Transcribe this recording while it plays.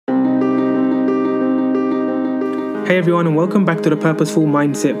Hey everyone, and welcome back to the Purposeful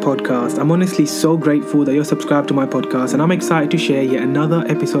Mindset podcast. I'm honestly so grateful that you're subscribed to my podcast, and I'm excited to share yet another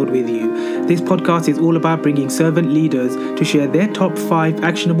episode with you. This podcast is all about bringing servant leaders to share their top 5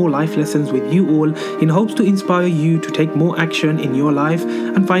 actionable life lessons with you all in hopes to inspire you to take more action in your life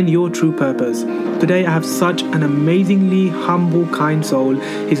and find your true purpose. Today I have such an amazingly humble, kind soul.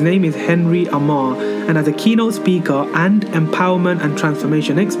 His name is Ammar, and as a keynote speaker and empowerment and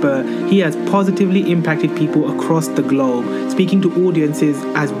transformation expert, he has positively impacted people across the globe, speaking to audiences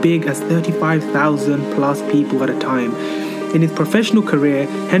as big as 35,000 plus people at a time. In his professional career,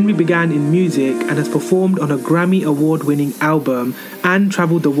 Henry began in music and has performed on a Grammy Award-winning album and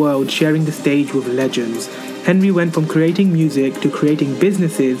traveled the world sharing the stage with legends. Henry went from creating music to creating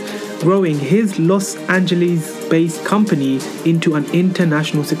businesses, growing his Los Angeles-based company into an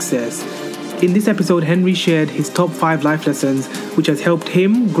international success. In this episode, Henry shared his top 5 life lessons, which has helped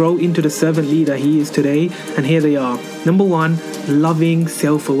him grow into the servant leader he is today. And here they are. Number 1, loving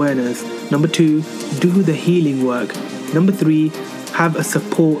self-awareness. Number 2, do the healing work. Number 3, have a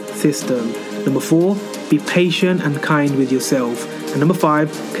support system. Number 4, be patient and kind with yourself. And number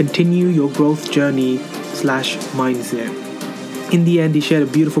 5, continue your growth journey/mindset. In the end, he shared a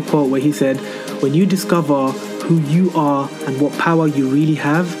beautiful quote where he said, "When you discover who you are and what power you really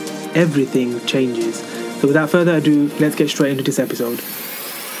have, everything changes." So without further ado, let's get straight into this episode.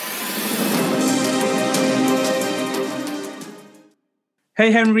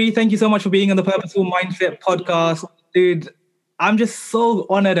 Hey Henry, thank you so much for being on the Purposeful Mindset podcast. Dude, I'm just so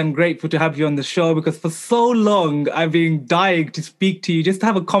honored and grateful to have you on the show because for so long I've been dying to speak to you, just to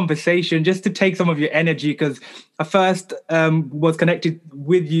have a conversation, just to take some of your energy, because I first was connected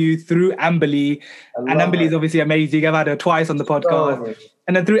with you through Amberly, and Amberly is obviously amazing. I've had her twice on the podcast.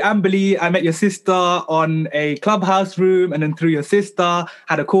 And then through Amberly, I met your sister on a Clubhouse room, and then through your sister,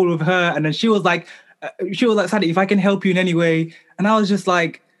 had a call with her, and then she was like, Sadie, if I can help you in any way. And I was just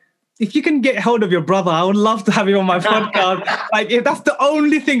like, if you can get hold of your brother, I would love to have you on my podcast. Like, if that's the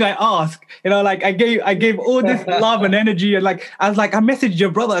only thing I ask, like I gave all this love and energy, and like I messaged your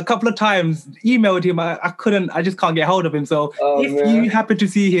brother a couple of times, emailed him. I just can't get hold of him. So you happen to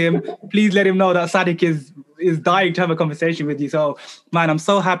see him, please let him know that Sadiq is dying to have a conversation with you. So, man, I'm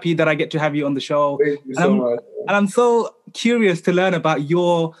so happy that I get to have you on the show. Thank you so much. And I'm so curious to learn about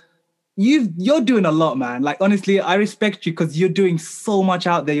you're doing a lot, man. Like, honestly, I respect you because you're doing so much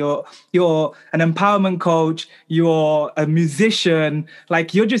out there. You're an empowerment coach. You're a musician.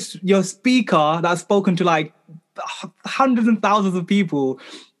 Like, you're a speaker that's spoken to like hundreds and thousands of people,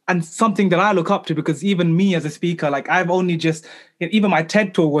 and something that I look up to, because even me as a speaker, like even my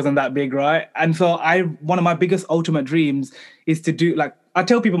TED talk wasn't that big, right? And so one of my biggest ultimate dreams is to do, like, I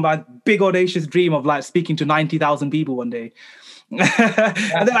tell people my big audacious dream of like speaking to 90,000 people one day.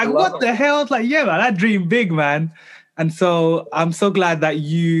 And they're like, what the hell? It's like, yeah, man, I dream big, man. And so I'm so glad that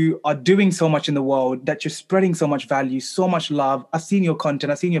you are doing so much in the world, that you're spreading so much value, so much love. I've seen your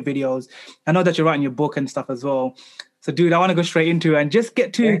content, I've seen your videos. I know that you're writing your book and stuff as well. So, dude, I want to go straight into it and just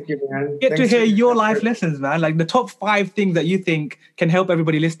get to hear your life lessons, man. Like the top 5 things that you think can help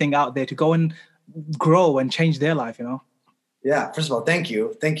everybody listening out there to go and grow and change their life, Yeah, first of all, thank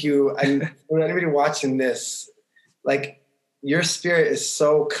you. And for anybody watching this, like, your spirit is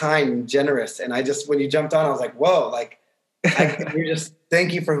so kind and generous. And when you jumped on, I was like, whoa, like,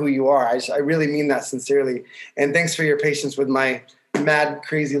 thank you for who you are. I really mean that sincerely. And thanks for your patience with my mad,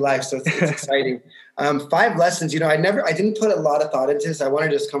 crazy life. So it's exciting. 5 lessons, I didn't put a lot of thought into this. I want to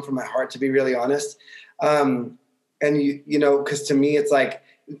just come from my heart, to be really honest. And because to me, it's like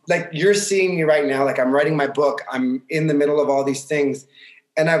you're seeing me right now, like I'm writing my book. I'm in the middle of all these things.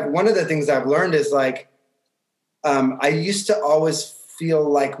 And one of the things I've learned is like, I used to always feel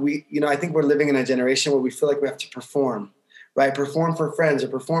like I think we're living in a generation where we feel like we have to perform, right? Perform for friends, or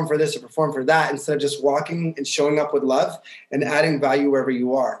perform for this, or perform for that, instead of just walking and showing up with love and adding value wherever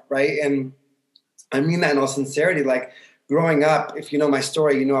you are, right? And I mean that in all sincerity. Like, growing up, if you know my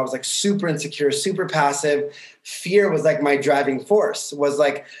story, I was like super insecure, super passive. Fear was like my driving force, was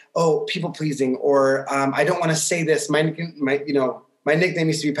like, oh, people pleasing, or I don't want to say this. My nickname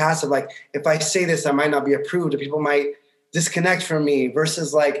used to be passive. Like, if I say this, I might not be approved, or people might disconnect from me,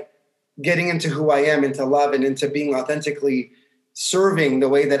 versus like getting into who I am, into love, and into being authentically serving the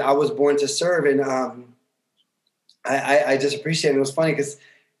way that I was born to serve. And I just appreciate it. It was funny because,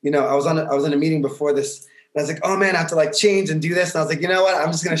 I was in a meeting before this, and I was like, oh man, I have to like change and do this. And I was like, you know what?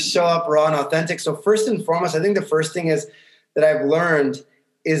 I'm just going to show up raw and authentic. So first and foremost, I think the first thing is that I've learned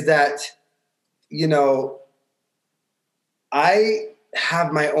is that, I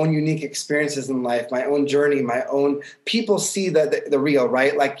have my own unique experiences in life, my own journey, my own people see the real,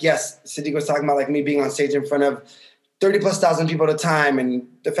 right? Like, yes, Sadiq was talking about like me being on stage in front of 30 plus thousand people at a time, and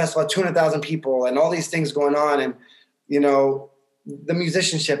the festival had 200,000 people, and all these things going on, and, you know, the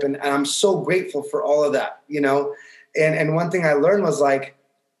musicianship. And I'm so grateful for all of that, you know? And one thing I learned was like,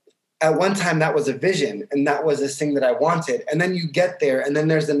 at one time that was a vision, and that was this thing that I wanted. And then you get there, and then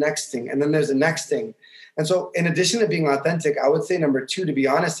there's the next thing, and then there's the next thing. And so in addition to being authentic, I would say number 2, to be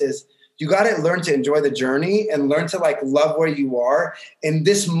honest, is you got to learn to enjoy the journey and learn to like love where you are in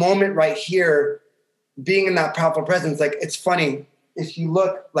this moment right here, being in that powerful presence. Like, it's funny, if you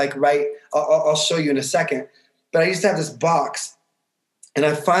look like, right, I'll show you in a second, but I used to have this box, and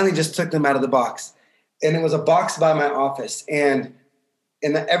I finally just took them out of the box, and it was a box by my office. And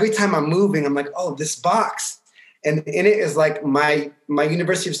every time I'm moving, I'm like, oh, this box. And in it is like my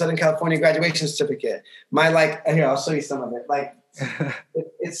University of Southern California graduation certificate. My like, here, I'll show you some of it. Like,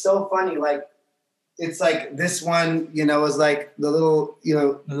 it's so funny. Like, it's like this one, you know, is like the little, you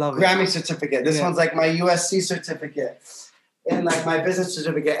know, Grammy certificate. This one's like my USC certificate, and like my business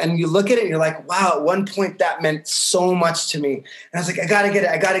certificate. And you look at it and you're like, wow, at one point that meant so much to me. And I was like, I gotta get it.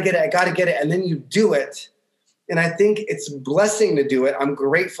 I gotta get it. I gotta get it. And then you do it. And I think it's a blessing to do it. I'm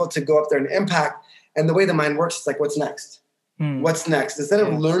grateful to go up there and impact. And the way the mind works, it's like, what's next? What's next? Instead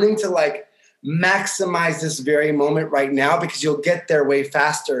of learning to like maximize this very moment right now, because you'll get there way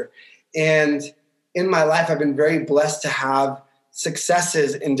faster. And in my life, I've been very blessed to have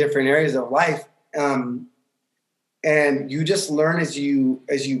successes in different areas of life. And you just learn as you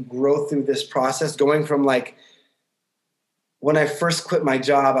grow through this process, going from like, when I first quit my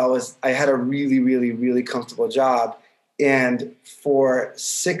job, I had a really, really, really comfortable job. And for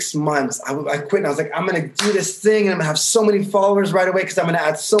 6 months, I quit, and I was like, I'm going to do this thing, and I'm going to have so many followers right away because I'm going to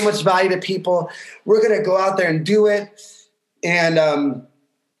add so much value to people. We're going to go out there and do it. And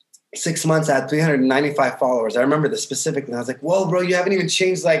 6 months, I had 395 followers. I remember this specifically. I was like, whoa, bro, you haven't even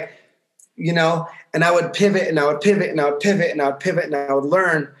changed, like, you know, and I would pivot, and I would pivot, and I would pivot, and I would pivot, and I would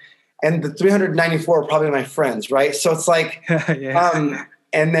learn. And the 394 are probably my friends, right? So it's like, and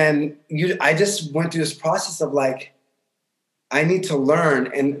then I just went through this process of like, I need to learn,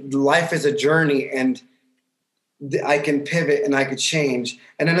 and life is a journey, and I can pivot and I could change.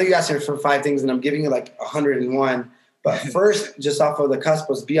 And I know you asked me for 5 things, and I'm giving you like 101. But first, just off of the cusp,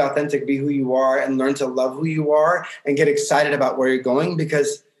 was be authentic, be who you are, and learn to love who you are, and get excited about where you're going,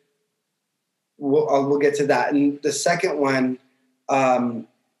 because we'll get to that. And the second one, I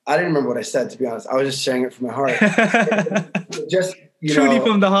didn't remember what I said, to be honest. I was just sharing it from my heart. Just, truly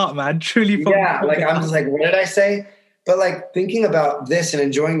from the heart, man. Truly from the heart. Like, I'm just like, what did I say? But like, thinking about this and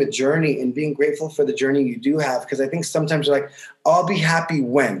enjoying the journey and being grateful for the journey you do have. Because I think sometimes you're like, I'll be happy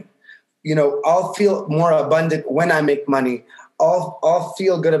when, you know, I'll feel more abundant when I make money. I'll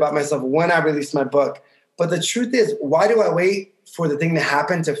feel good about myself when I release my book. But the truth is, why do I wait for the thing to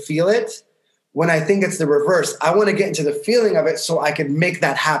happen to feel it, when I think it's the reverse? I want to get into the feeling of it so I can make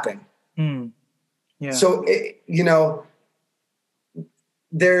that happen. Yeah. So, you know,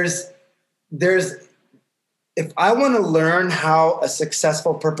 there's, if I want to learn how a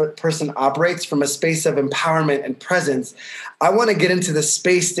successful person operates from a space of empowerment and presence, I want to get into the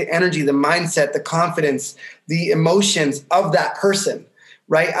space, the energy, the mindset, the confidence, the emotions of that person,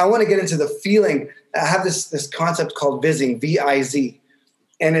 right? I want to get into the feeling. I have this concept called VIZing, V-I-Z.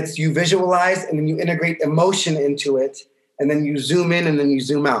 And it's, you visualize, and then you integrate emotion into it, and then you zoom in, and then you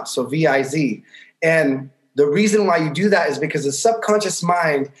zoom out. So V-I-Z. And the reason why you do that is because the subconscious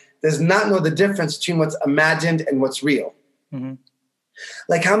mind does not know the difference between what's imagined and what's real.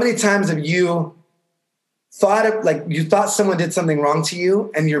 Like, how many times have you thought someone did something wrong to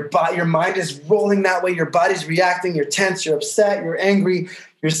you, and your mind is rolling that way, your body's reacting, you're tense, you're upset, you're angry,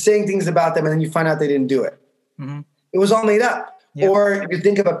 you're saying things about them, and then you find out they didn't do it. It was all made up. Yep. Or you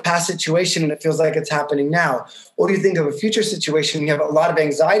think of a past situation and it feels like it's happening now. Or you think of a future situation and you have a lot of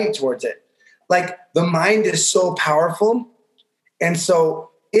anxiety towards it. Like, the mind is so powerful. And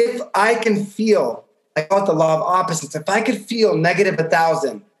so if I can feel, I call it the law of opposites. If I could feel negative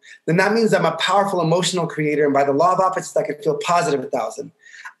 1,000, then that means I'm a powerful emotional creator. And by the law of opposites, I could feel positive 1,000.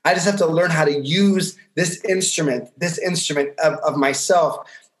 I just have to learn how to use this instrument of myself,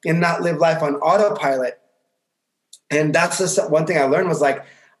 and not live life on autopilot. And that's just one thing I learned, was like,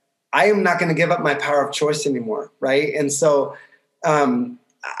 I am not going to give up my power of choice anymore. Right. And so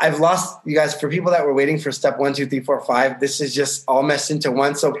I've lost, you guys, for people that were waiting for step 1, 2, 3, 4, 5, this is just all meshed into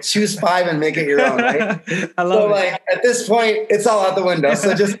one. So choose 5 and make it your own. Right. I love it. Like, at this point, it's all out the window.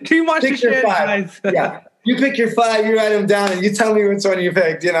 So just too much pick to your share, 5. guys. Yeah. You pick your 5, you write them down, and you tell me which one you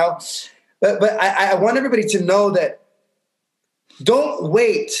picked, you know? But I want everybody to know that don't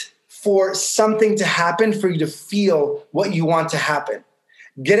wait for something to happen for you to feel what you want to happen.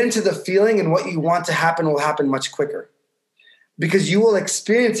 Get into the feeling, and what you want to happen will happen much quicker. Because you will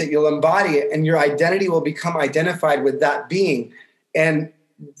experience it, you'll embody it, and your identity will become identified with that being. And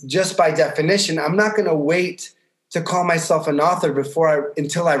just by definition, I'm not going to wait to call myself an author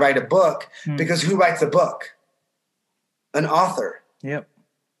until I write a book, because who writes a book? An author. Yep.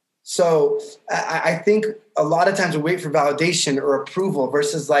 So I think a lot of times we wait for validation or approval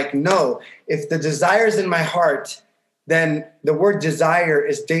versus like, no, if the desire is in my heart, then the word desire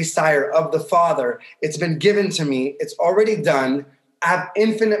is desire of the Father. It's been given to me. It's already done. I have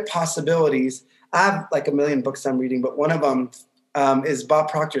infinite possibilities. I have like a million books I'm reading, but one of them is Bob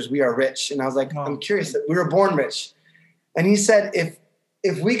Proctor's We Are Rich. And I was like, I'm curious, we were born rich. And he said,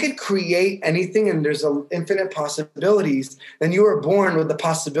 if we could create anything and there's infinite possibilities, then you were born with the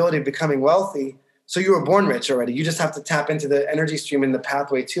possibility of becoming wealthy. So you were born rich already. You just have to tap into the energy stream and the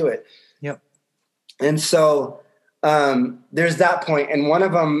pathway to it. Yep. And so there's that point. And one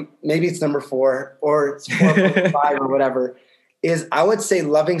of them, maybe it's number 4 or it's 4.5 or whatever, is I would say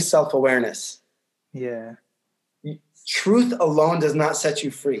loving self-awareness. Yeah. Truth alone does not set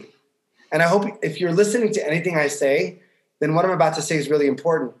you free. And I hope if you're listening to anything I say, then what I'm about to say is really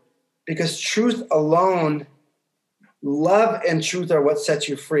important, because truth alone, love and truth are what sets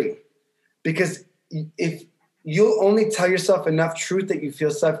you free. Because if you'll only tell yourself enough truth that you feel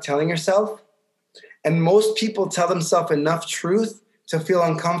safe telling yourself, and most people tell themselves enough truth to feel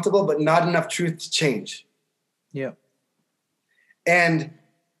uncomfortable, but not enough truth to change. Yeah. And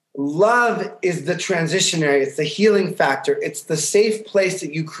love is the transitionary. It's the healing factor. It's the safe place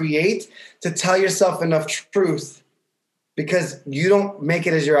that you create to tell yourself enough truth, because you don't make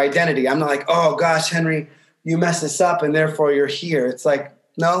it as your identity. I'm not like, oh gosh, Henry, you messed this up and therefore you're here. It's like,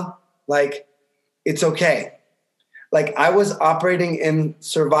 no, like it's okay. Like I was operating in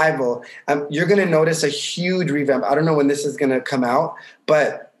survival. You're going to notice a huge revamp. I don't know when this is going to come out,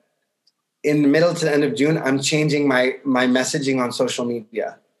 but in the middle to the end of June, I'm changing my messaging on social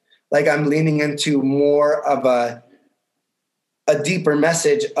media. Like I'm leaning into more of a deeper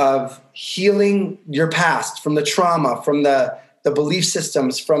message of healing your past from the trauma, from the belief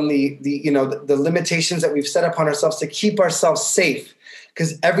systems, from the limitations that we've set upon ourselves to keep ourselves safe.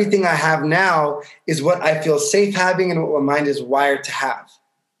 Because everything I have now is what I feel safe having and what my mind is wired to have.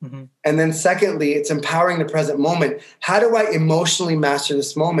 Mm-hmm. And then secondly, it's empowering the present moment. How do I emotionally master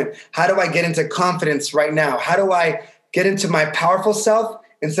this moment? How do I get into confidence right now? How do I get into my powerful self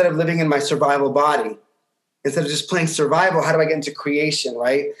instead of living in my survival body? Instead of just playing survival, how do I get into creation,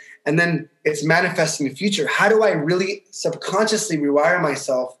 right? And then it's manifesting the future. How do I really subconsciously rewire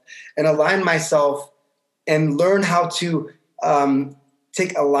myself and align myself and learn how to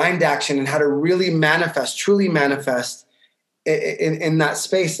take aligned action and how to really manifest, truly manifest in that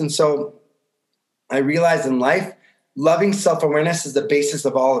space? And so I realized in life, loving self-awareness is the basis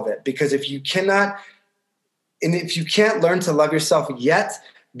of all of it. Because if you can't learn to love yourself yet,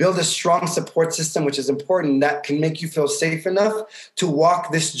 build a strong support system, which is important, that can make you feel safe enough to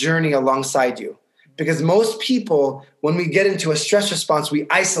walk this journey alongside you. Because most people, when we get into a stress response, we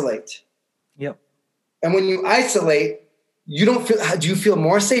isolate. Yep. And when you isolate, do you feel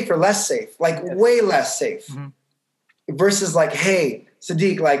more safe or less safe? Like way less safe. Mm-hmm. Versus like, hey,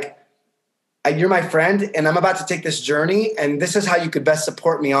 Sadiq, like you're my friend and I'm about to take this journey and this is how you could best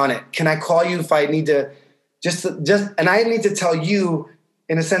support me on it. Can I call you if I need to and I need to tell you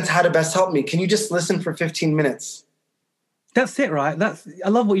in a sense, how to best help me. Can you just listen for 15 minutes? That's it, right? I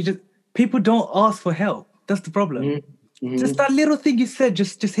love what people don't ask for help. That's the problem. Mm-hmm. Just that little thing you said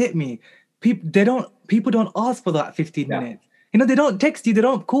just hit me. People don't ask for that 15 minutes. They don't text you, they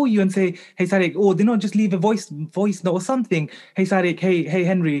don't call you and say, hey, Sadiq, or they don't just leave a voice note or something. Hey, Sadiq, hey,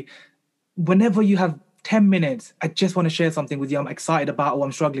 Henry, whenever you have 10 minutes, I just want to share something with you. I'm excited about what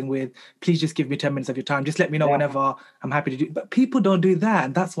I'm struggling with. Please just give me 10 minutes of your time. Just let me know whenever. I'm happy to do it. But people don't do that.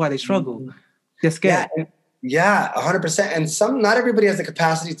 And that's why they struggle. Mm-hmm. They're scared. Yeah, 100%. And not everybody has the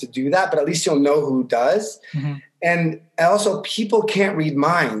capacity to do that, but at least you'll know who does. Mm-hmm. And also people can't read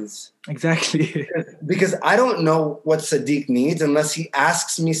minds. Exactly. Because I don't know what Sadiq needs unless he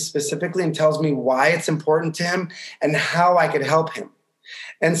asks me specifically and tells me why it's important to him and how I could help him.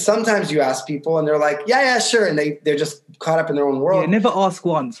 And sometimes you ask people and they're like, yeah, sure. And they're just caught up in their own world. Yeah, never ask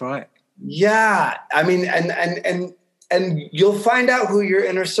once, right? Yeah. I mean, and you'll find out who your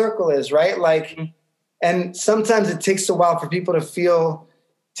inner circle is, right? Like, mm-hmm. And sometimes it takes a while for people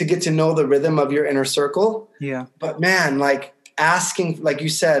to get to know the rhythm of your inner circle. Yeah. But man, like asking, like you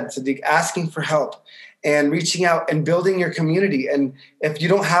said, Sadiq, asking for help and reaching out and building your community. And if you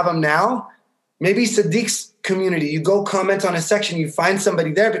don't have them now, maybe Sadiq's community, you go comment on a section, you find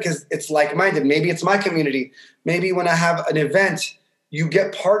somebody there because it's like-minded. Maybe it's my community. Maybe when I have an event, you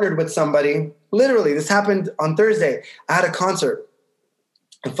get partnered with somebody. Literally, this happened on Thursday. I had a concert,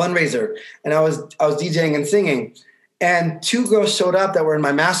 a fundraiser, and I was DJing and singing. And 2 girls showed up that were in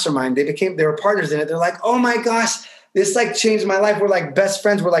my mastermind. They were partners in it. They're like, oh my gosh, this like changed my life. We're like best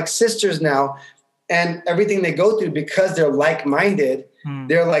friends. We're like sisters now. And everything they go through, because they're like-minded,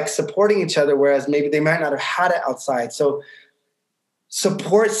 they're like supporting each other, whereas maybe they might not have had it outside. So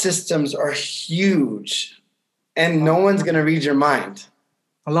support systems are huge, and no one's going to read your mind.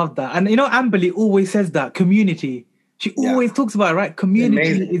 I love that. And Amberly always says that, community. She always talks about it, right?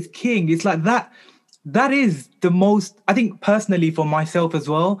 Community is king. It's like that. That is the most, I think personally for myself as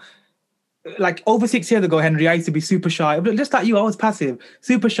well, like over 6 years ago, Henry, I used to be super shy. Just like you, I was passive,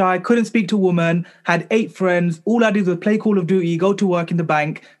 super shy, couldn't speak to a woman, had 8 friends. All I did was play Call of Duty, go to work in the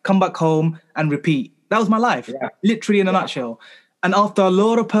bank, come back home and repeat. That was my life, literally in a nutshell. And after a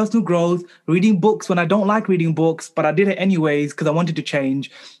lot of personal growth, reading books when I don't like reading books, but I did it anyways because I wanted to change.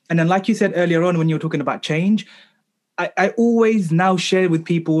 And then like you said earlier on when you were talking about change, I always now share with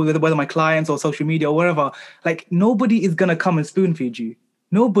people, whether my clients or social media or wherever, like nobody is going to come and spoon feed you.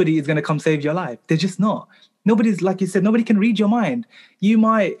 Nobody is going to come save your life. They're just not. Nobody's, like you said, nobody can read your mind. You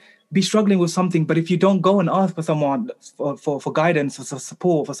might be struggling with something, but if you don't go and ask for someone for guidance, for some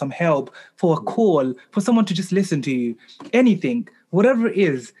support, for some help, for a call, for someone to just listen to you, anything, whatever it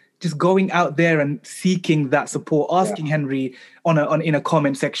is, just going out there and seeking that support, asking Henry in a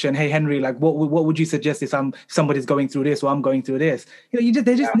comment section, hey Henry, like what would you suggest if somebody's going through this or I'm going through this? They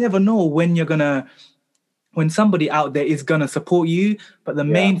just never know when somebody out there is gonna support you. But the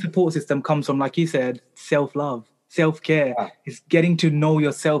main support system comes from, like you said, self-love, self-care. It's getting to know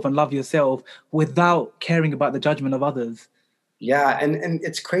yourself and love yourself without caring about the judgment of others. Yeah, and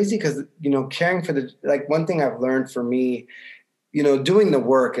it's crazy because caring for one thing I've learned for me, doing the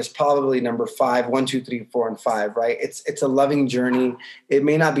work is probably number 5, 1, 2, 3, 4, and 5, right? It's a loving journey. It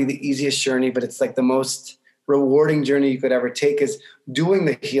may not be the easiest journey, but it's like the most rewarding journey you could ever take is doing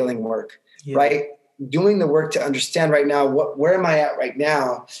the healing work, right? Doing the work to understand right now, where am I at right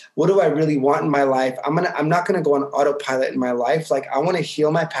now? What do I really want in my life? I'm not going to go on autopilot in my life. Like I want to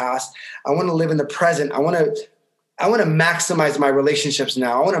heal my past. I want to live in the present. I want to maximize my relationships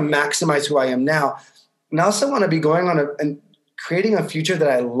now. I want to maximize who I am now. And I also want to be going on and creating a future that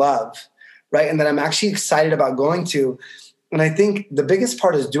I love, right? And that I'm actually excited about going to. And I think the biggest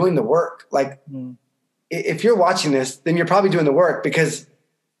part is doing the work. Like if you're watching this, then you're probably doing the work, because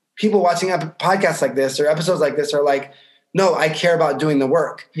people watching podcasts like this or episodes like this are like, no, I care about doing the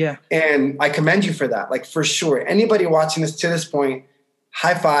work. Yeah. And I commend you for that. Like for sure. Anybody watching this to this point,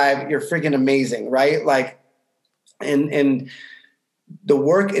 high five, you're freaking amazing. Right. Like, and the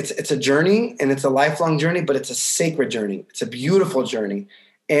work, it's a journey, and it's a lifelong journey, but it's a sacred journey. It's a beautiful journey.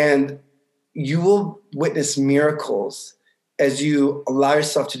 And you will witness miracles as you allow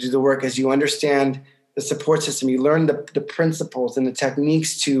yourself to do the work, as you understand the support system. You learn the principles and the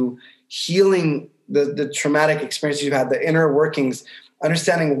techniques to healing the traumatic experiences you had, the inner workings,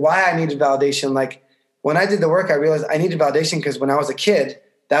 understanding why I needed validation. Like when I did the work, I realized I needed validation because when I was a kid,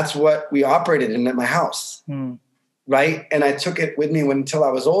 that's what we operated in at my house. Right. And I took it with me until I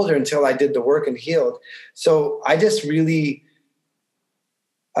was older, until I did the work and healed. So I just really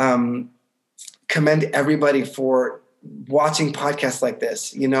commend everybody for watching podcasts like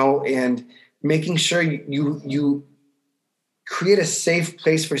this, and making sure you create a safe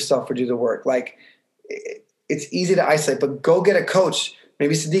place for yourself to do the work. Like it's easy to isolate, but go get a coach,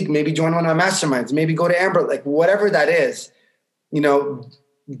 maybe Sadiq, maybe join one of my masterminds, maybe go to Ammar, like whatever that is,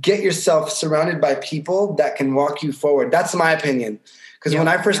 get yourself surrounded by people that can walk you forward. That's my opinion. Because when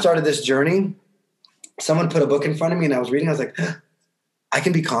I first started this journey, someone put a book in front of me and I was reading, I was like, I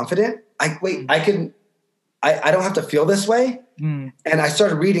can be confident. I don't have to feel this way. And I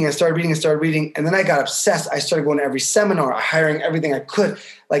started reading. And then I got obsessed. I started going to every seminar, hiring everything I could.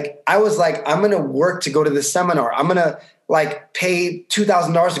 Like, I was like, I'm going to work to go to this seminar. I'm going to pay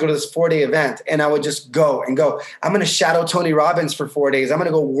 $2,000 to go to this 4-day event. And I would just go and go. I'm going to shadow Tony Robbins for 4 days. I'm going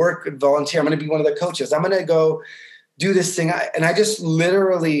to go work and volunteer. I'm going to be one of the coaches. I'm going to go do this thing. And I just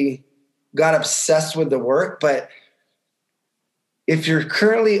literally got obsessed with the work. But if you're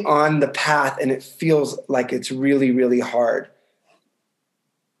currently on the path and it feels like it's really, really hard,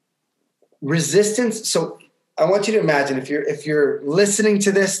 resistance. So I want you to imagine, if you're listening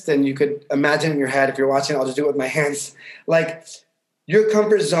to this, then you could imagine in your head. If you're watching, I'll just do it with my hands. Like, your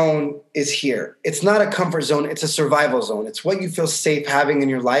comfort zone is here. It's not a comfort zone. It's a survival zone. It's what you feel safe having in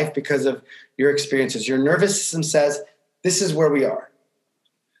your life because of your experiences. Your nervous system says, this is where we are.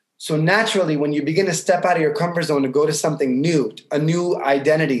 So naturally, when you begin to step out of your comfort zone to go to something new, a new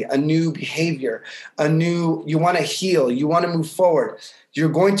identity, a new behavior, you want to heal, you want to move forward, you're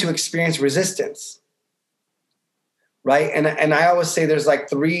going to experience resistance, right? And I always say there's like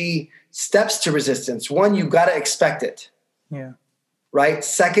 3 steps to resistance. 1, you got to expect it. Yeah. Right?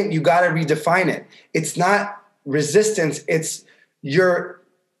 Second, you got to redefine it. It's not resistance. It's you're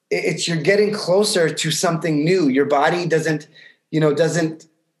getting closer to something new. Your body doesn't,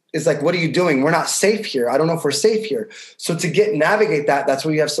 it's like, what are you doing? We're not safe here. I don't know if we're safe here. So to navigate that's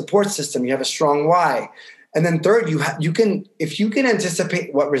where you have support system. You have a strong why. And then third, you can, if you can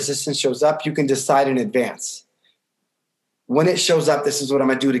anticipate what resistance shows up, you can decide in advance. When it shows up, this is what I'm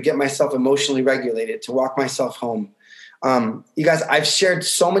going to do to get myself emotionally regulated, to walk myself home. You guys, I've shared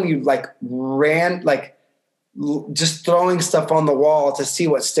so many just throwing stuff on the wall to see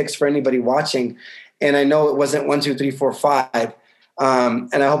what sticks for anybody watching. And I know it wasn't 1, 2, 3, 4, 5.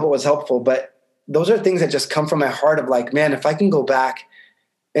 And I hope it was helpful, but those are things that just come from my heart of like, man, if I can go back,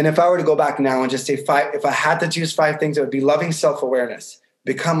 and if I were to go back now and just say 5, if I had to choose 5 things, it would be loving self-awareness,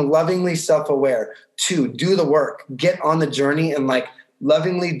 become lovingly self-aware. 2, do the work, get on the journey and like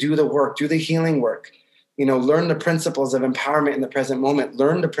lovingly do the work, do the healing work, learn the principles of empowerment in the present moment,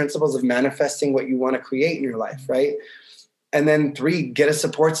 learn the principles of manifesting what you want to create in your life. Right. And then 3, get a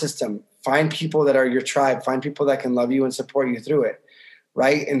support system, find people that are your tribe, find people that can love you and support you through it.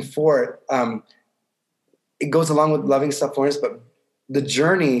 Right. And 4, it goes along with loving self-awareness, but the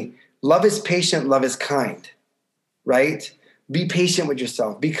journey, love is patient, love is kind, right? Be patient with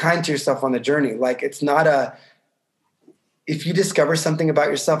yourself, be kind to yourself on the journey. Like it's not if you discover something about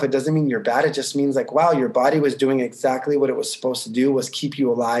yourself, it doesn't mean you're bad. It just means like, wow, your body was doing exactly what it was supposed to do, was keep you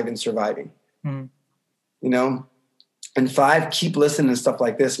alive and surviving, And 5, keep listening to stuff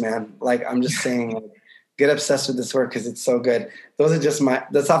like this, man. Like I'm just saying, like, get obsessed with this work because it's so good. Those are just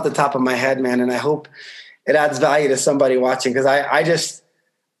that's off the top of my head, man. And I hope it adds value to somebody watching because I just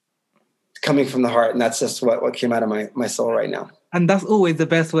coming from the heart, and that's just what came out of my soul right now. And that's always the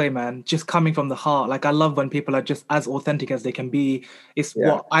best way, man. Just coming from the heart. Like I love when people are just as authentic as they can be. It's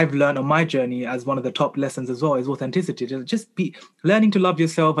what I've learned on my journey as one of the top lessons as well is authenticity. Just be learning to love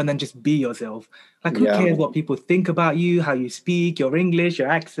yourself and then just be yourself. Like who cares what people think about you, how you speak, your English, your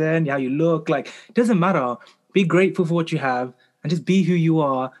accent, how you look. Like it doesn't matter. Be grateful for what you have and just be who you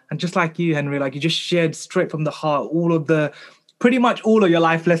are. And just like you, Henry, like you just shared straight from the heart pretty much all of your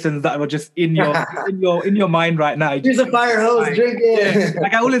life lessons that were just in your mind right now. Here's a fire hose, drink it. Yeah.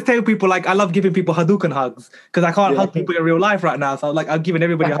 Like I always tell people, like I love giving people Hadouken hugs because I can't hug people in real life right now. So I'm giving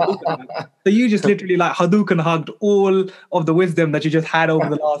everybody a Hadouken hug. So you just literally like Hadouken hugged all of the wisdom that you just had over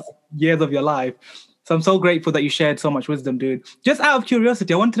the last years of your life. So I'm so grateful that you shared so much wisdom, dude. Just out of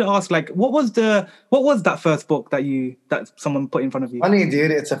curiosity, I wanted to ask, like, what was that first book that someone put in front of you? Funny,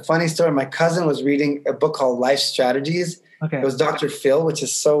 dude. It's a funny story. My cousin was reading a book called Life Strategies. Okay. It was Dr. Phil, which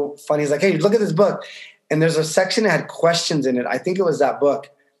is so funny. He's like, hey, look at this book. And there's a section that had questions in it. I think it was that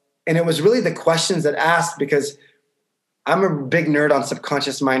book. And it was really the questions that asked, because I'm a big nerd on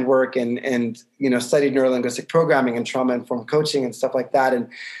subconscious mind work and studied neurolinguistic programming and trauma-informed coaching and stuff like that.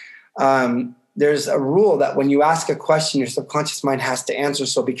 And there's a rule that when you ask a question, your subconscious mind has to answer.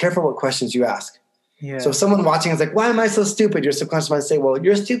 So be careful what questions you ask. Yeah. So if someone watching is like, why am I so stupid? Your subconscious mind say, well,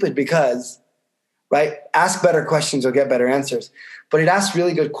 you're stupid because... right? Ask better questions, you'll get better answers. But it asked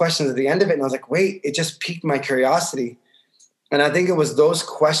really good questions at the end of it. And I was like, wait, it just piqued my curiosity. And I think it was those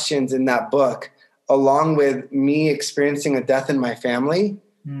questions in that book, along with me experiencing a death in my family,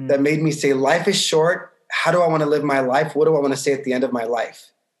 that made me say, life is short. How do I want to live my life? What do I want to say at the end of my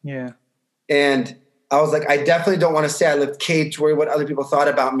life? Yeah. And I was like, I definitely don't want to say I lived caged, worried what other people thought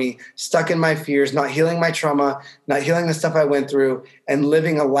about me, stuck in my fears, not healing my trauma, not healing the stuff I went through, and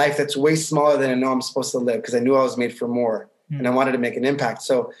living a life that's way smaller than I know I'm supposed to live, because I knew I was made for more and I wanted to make an impact.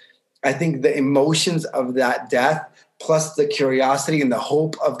 So I think the emotions of that death, plus the curiosity and the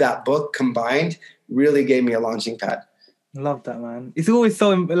hope of that book combined, really gave me a launching pad. Love that, man. It's always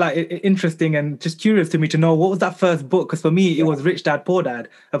so interesting and just curious to me to know what was that first book. Because for me, it was Rich Dad, Poor Dad.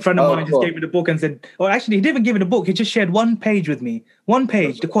 A friend of mine just gave me the book and said, or actually, he didn't even give me the book. He just shared one page with me. One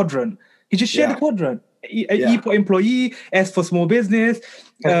page, the quadrant. He just shared the quadrant. E for employee, S for small business,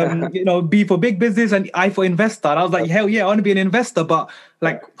 B for big business, and I for investor. And I was like, hell yeah, I want to be an investor. But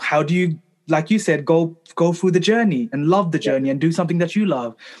like, how do you, like you said, go through the journey and love the journey and do something that you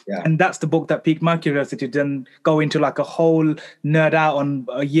love. Yeah. And that's the book that piqued my curiosity to then go into like a whole nerd out on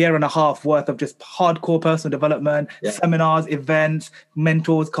a year and a half worth of just hardcore personal development, seminars, events,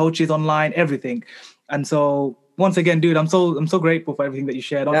 mentors, coaches online, everything. And so once again, dude, I'm so grateful for everything that you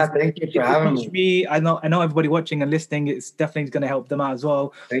shared. Yeah, thank you for having me. I know everybody watching and listening, it's definitely going to help them out as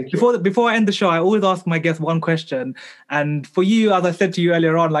well. Thank you. Before I end the show, I always ask my guests one question. And for you, as I said to you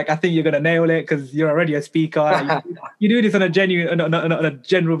earlier on, like I think you're going to nail it because you're already a speaker. you do this on a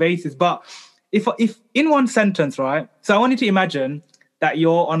general basis. But if in one sentence, right? So I want you to imagine that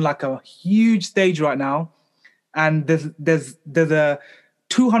you're on like a huge stage right now, and there's a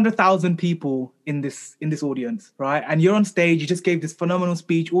 200,000 people in this audience, right? And you're on stage, you just gave this phenomenal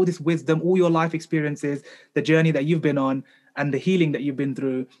speech, all this wisdom, all your life experiences, the journey that you've been on and the healing that you've been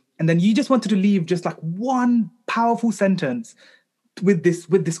through. And then you just wanted to leave just like one powerful sentence with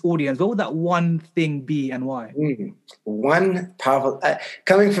this audience. What would that one thing be and why? One powerful,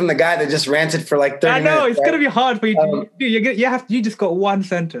 coming from the guy that just ranted for like 30 minutes. I know, it's going to be hard for you to do. You just got one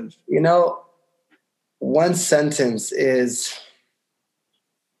sentence. You know, one sentence is,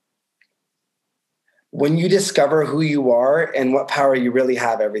 when you discover who you are and what power you really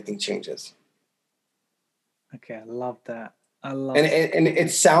have, everything changes. Okay, I love that. And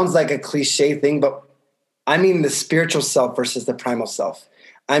it sounds like a cliche thing, but I mean the spiritual self versus the primal self.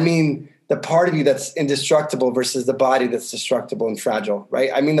 I mean the part of you that's indestructible versus the body that's destructible and fragile, right?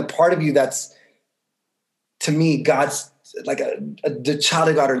 I mean the part of you that's, to me, God's like the child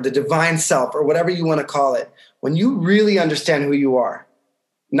of God or the divine self or whatever you want to call it. When you really understand who you are,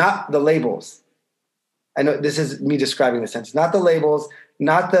 not the labels. I know this is me describing the sense, not the labels,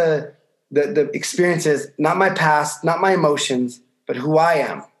 not the experiences, not my past, not my emotions, but who I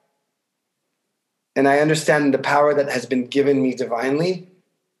am. And I understand the power that has been given me divinely,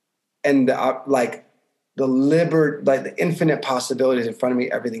 and the infinite possibilities in front of me.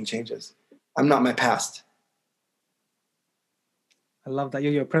 Everything changes. I'm not my past. I love that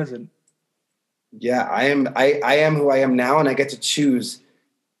you're your present. Yeah, I am. I am who I am now, and I get to choose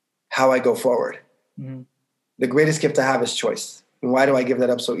how I go forward. Mm-hmm. The greatest gift I have is choice. And why do I give that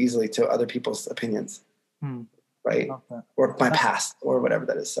up so easily to other people's opinions? Right? Or my past or whatever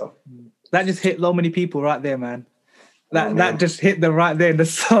that is. So that just hit so many people right there, man. That just hit them right there in the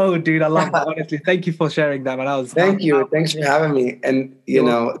soul, dude. I love that, honestly. Thank you for sharing that, man. Thank you. Thanks for having me. And,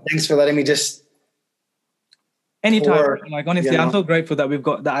 thanks for letting me just anytime. Like, honestly, I'm so grateful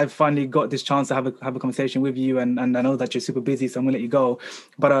that I've finally got this chance to have a conversation with you, and I know that you're super busy, so I'm gonna let you go.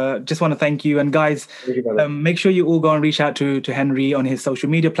 But just want to thank you. And guys, make sure you all go and reach out to Henry on his social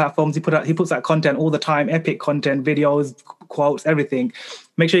media platforms. He puts out content all the time, epic content, videos, quotes, everything.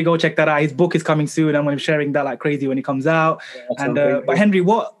 Make sure you go check that out. His book is coming soon. I'm going to be sharing that like crazy when it comes out. But Henry,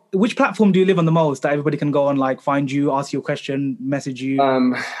 which platform do you live on the most that everybody can go on, like find you, ask you a question, message you?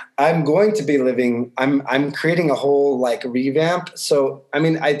 I'm going to be I'm creating a whole like revamp. So, I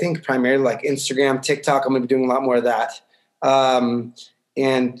mean, I think primarily like Instagram, TikTok, I'm going to be doing a lot more of that.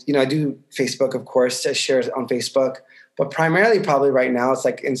 And, I do Facebook, of course, I share on Facebook, but primarily probably right now it's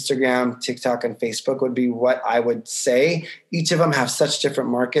like Instagram, TikTok, and Facebook would be what I would say. Each of them have such different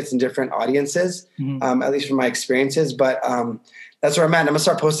markets and different audiences, at least from my experiences. But, that's where I'm at. I'm going to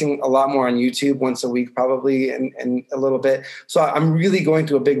start posting a lot more on YouTube once a week, probably, and a little bit. So I'm really going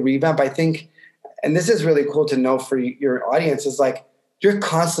through a big revamp, I think. And this is really cool to know for your audience, is like, you're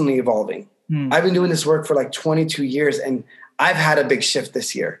constantly evolving. I've been doing this work for like 22 years, and I've had a big shift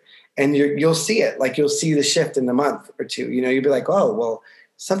this year. And you'll see it. Like, you'll see the shift in a month or two. You'll be like, oh, well,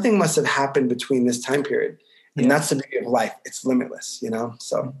 something must have happened between this time period. And that's the beauty of life. It's limitless,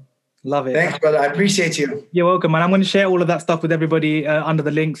 So. Love it. Thanks, brother. I appreciate you. You're welcome, man. I'm going to share all of that stuff with everybody under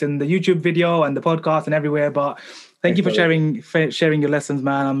the links in the YouTube video and the podcast and everywhere. But thank you for sharing your lessons,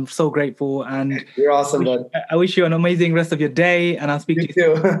 man. I'm so grateful. And you're awesome, bud. I wish you an amazing rest of your day, and I'll speak to you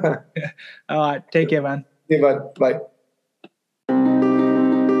too. All right. Take care, man. See you, bud. Bye.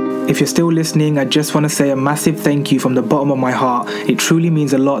 If you're still listening, I just want to say a massive thank you from the bottom of my heart. It truly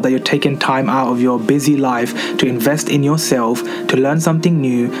means a lot that you're taking time out of your busy life to invest in yourself, to learn something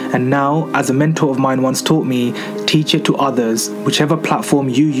new, and now, as a mentor of mine once taught me, teach it to others. Whichever platform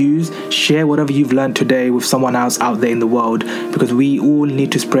you use, share whatever you've learned today with someone else out there in the world, because we all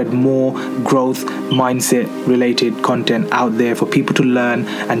need to spread more growth mindset related content out there for people to learn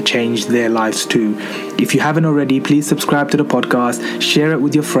and change their lives too. If you haven't already, please subscribe to the podcast, share it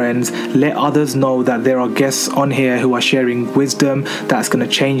with your friends, let others know that there are guests on here who are sharing wisdom that's going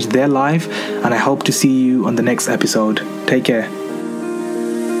to change their life, and I hope to see you on the next episode. Take care.